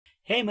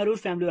Hey Marur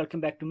family, welcome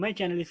back to my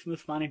channel. It's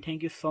Musman and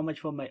thank you so much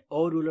for my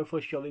ruler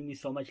for showing me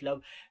so much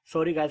love.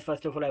 Sorry guys,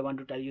 first of all I want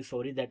to tell you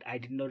sorry that I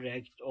did not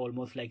react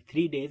almost like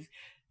 3 days.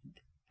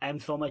 I'm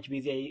so much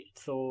busy,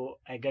 so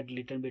I got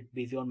little bit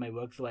busy on my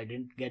work, so I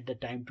didn't get the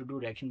time to do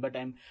reaction, but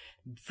I'm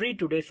free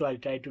today, so I'll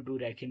try to do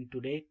reaction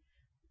today,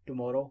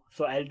 tomorrow.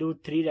 So I'll do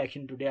 3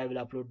 reaction today. I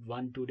will upload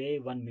 1 today,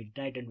 1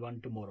 midnight and 1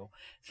 tomorrow,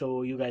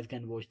 so you guys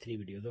can watch 3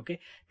 videos. Okay,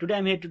 today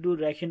I'm here to do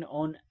reaction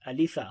on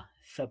Alisa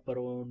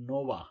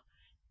Supronova.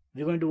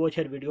 We're going to watch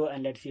her video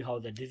and let's see how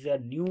that. This is a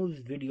news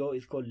video.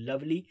 It's called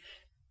Lovely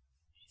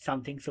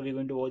something. So we're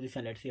going to watch this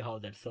and let's see how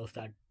that. So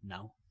start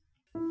now.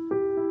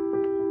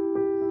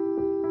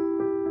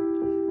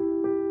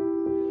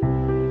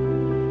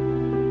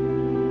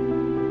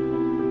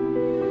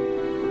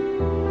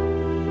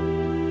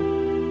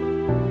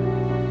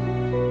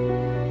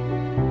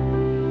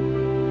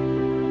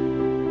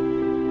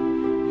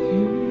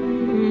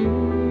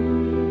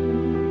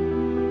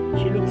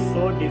 She looks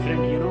so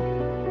different, you know.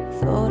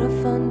 Thought I'd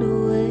find a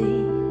way,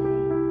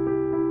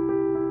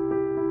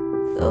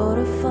 thought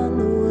I'd find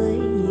a way,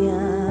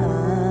 yeah.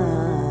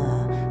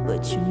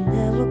 But you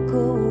never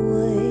go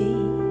away,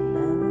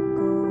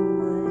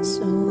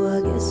 so I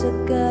guess I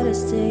gotta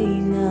stay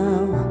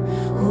now.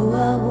 Oh, I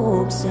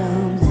hope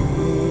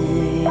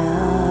someday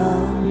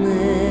I'll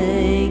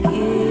make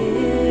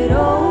it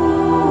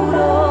out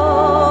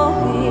of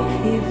here,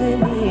 even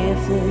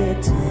if it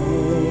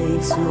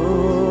takes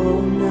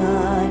all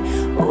night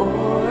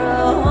or a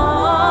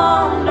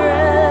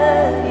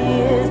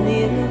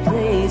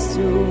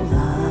to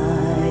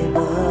hide,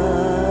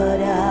 but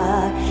I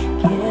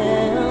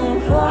can't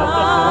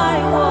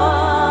find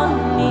one.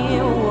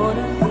 You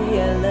wanna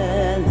feel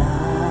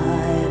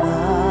alive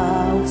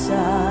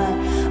outside.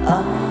 I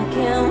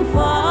can't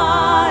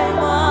find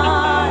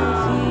my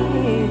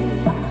fear.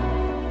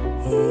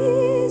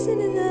 Isn't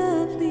it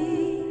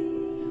lovely?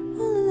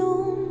 All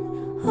alone,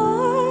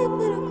 heart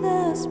made of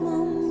glass, my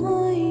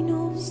mind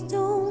of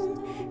stone.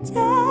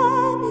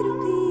 Tear me to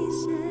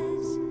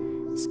pieces,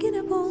 skin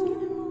and bone.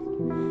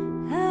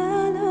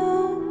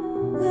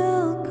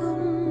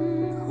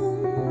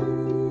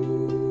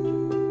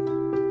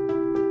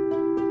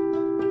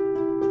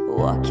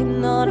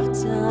 Walking out of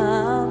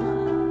time,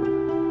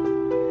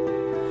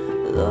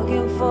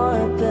 looking for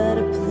a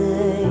better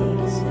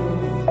place.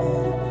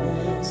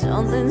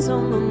 Something's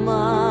on my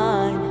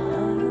mind,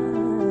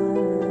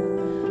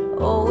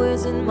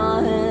 always in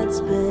my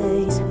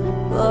headspace.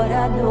 But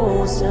I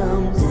know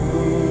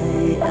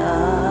someday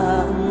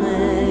I'll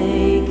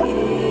make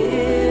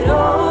it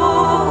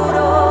out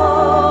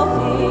of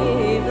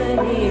here, even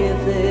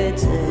if it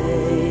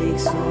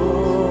takes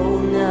all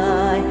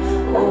night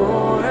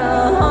or a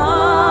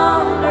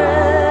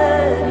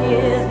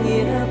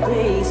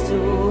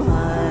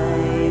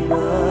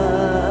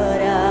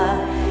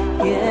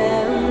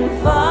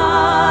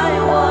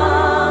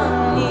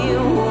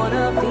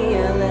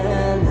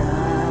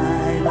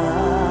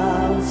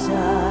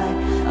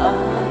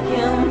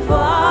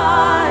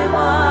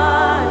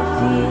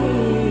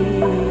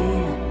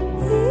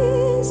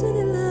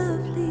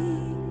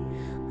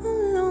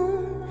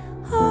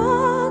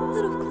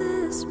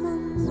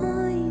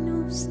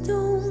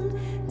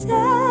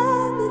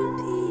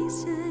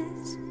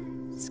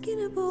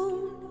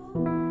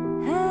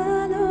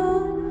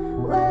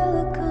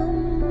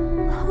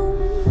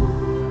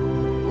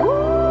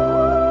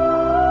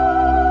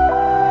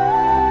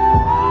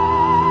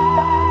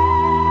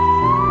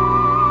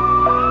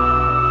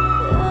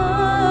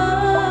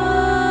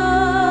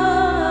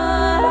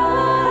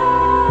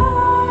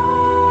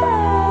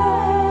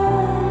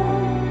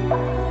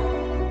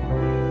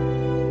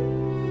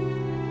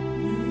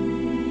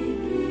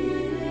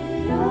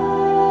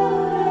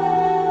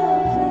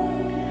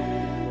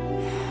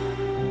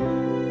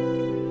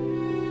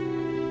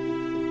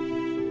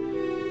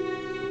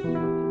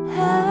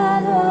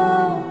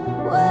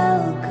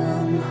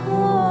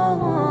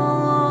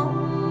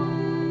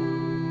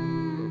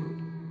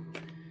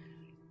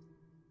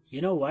You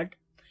know what?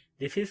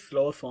 This is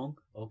slow song,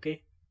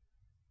 okay?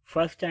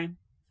 First time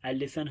I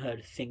listen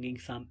her singing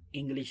some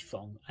English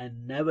song. I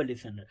never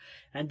listened her.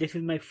 And this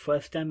is my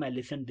first time I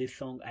listened this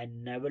song. I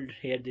never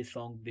heard this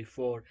song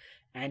before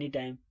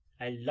anytime.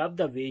 I love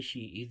the way she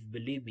is,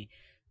 believe me.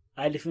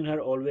 I listen her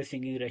always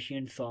singing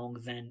Russian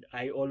songs and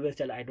I always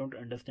tell I don't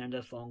understand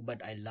the song,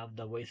 but I love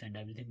the voice and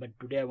everything. But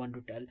today I want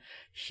to tell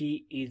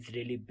she is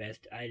really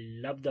best. I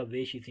love the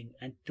way she sings,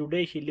 and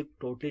today she looked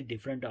totally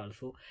different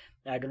also.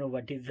 I don't know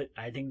what is it.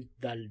 I think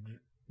the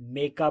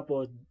makeup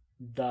or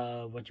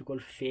the what you call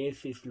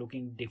face is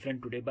looking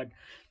different today, but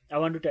I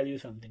want to tell you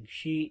something.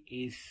 She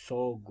is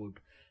so good.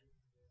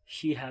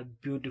 She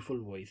have beautiful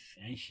voice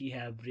and she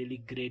have really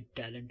great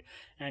talent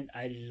and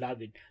I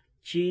love it.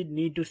 She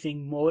need to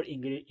sing more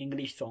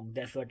English song.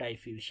 That's what I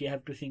feel. She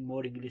have to sing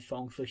more English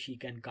songs so she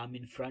can come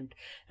in front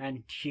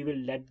and she will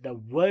let the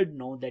world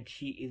know that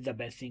she is the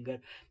best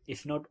singer.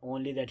 It's not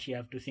only that she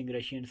have to sing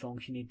Russian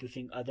songs, she need to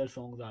sing other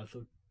songs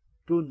also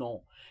to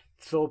know.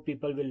 So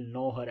people will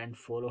know her and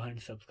follow her and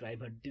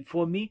subscribe her.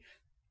 For me,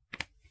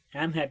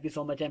 I'm happy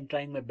so much. I'm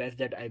trying my best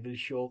that I will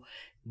show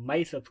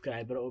my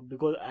subscriber,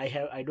 because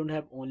I don't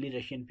have only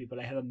Russian people.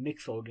 I have a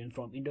mixed audience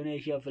from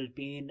Indonesia,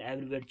 Philippines,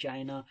 everywhere,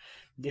 China.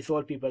 These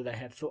all people I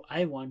have. So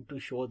I want to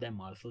show them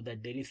also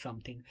that there is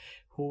something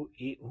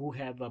who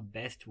have a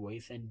best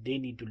voice and they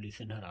need to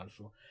listen her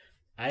also.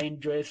 I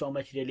enjoy so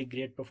much, really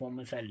great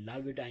performance. I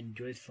love it. I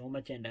enjoy so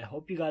much, and I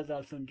hope you guys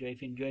also enjoy.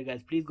 If you enjoy,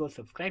 guys, please go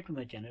subscribe to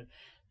my channel,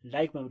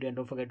 like my video, and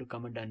don't forget to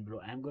comment down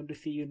below. I'm going to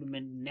see you in my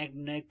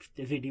next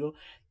video.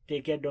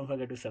 Take care. Don't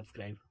forget to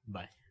subscribe.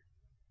 Bye.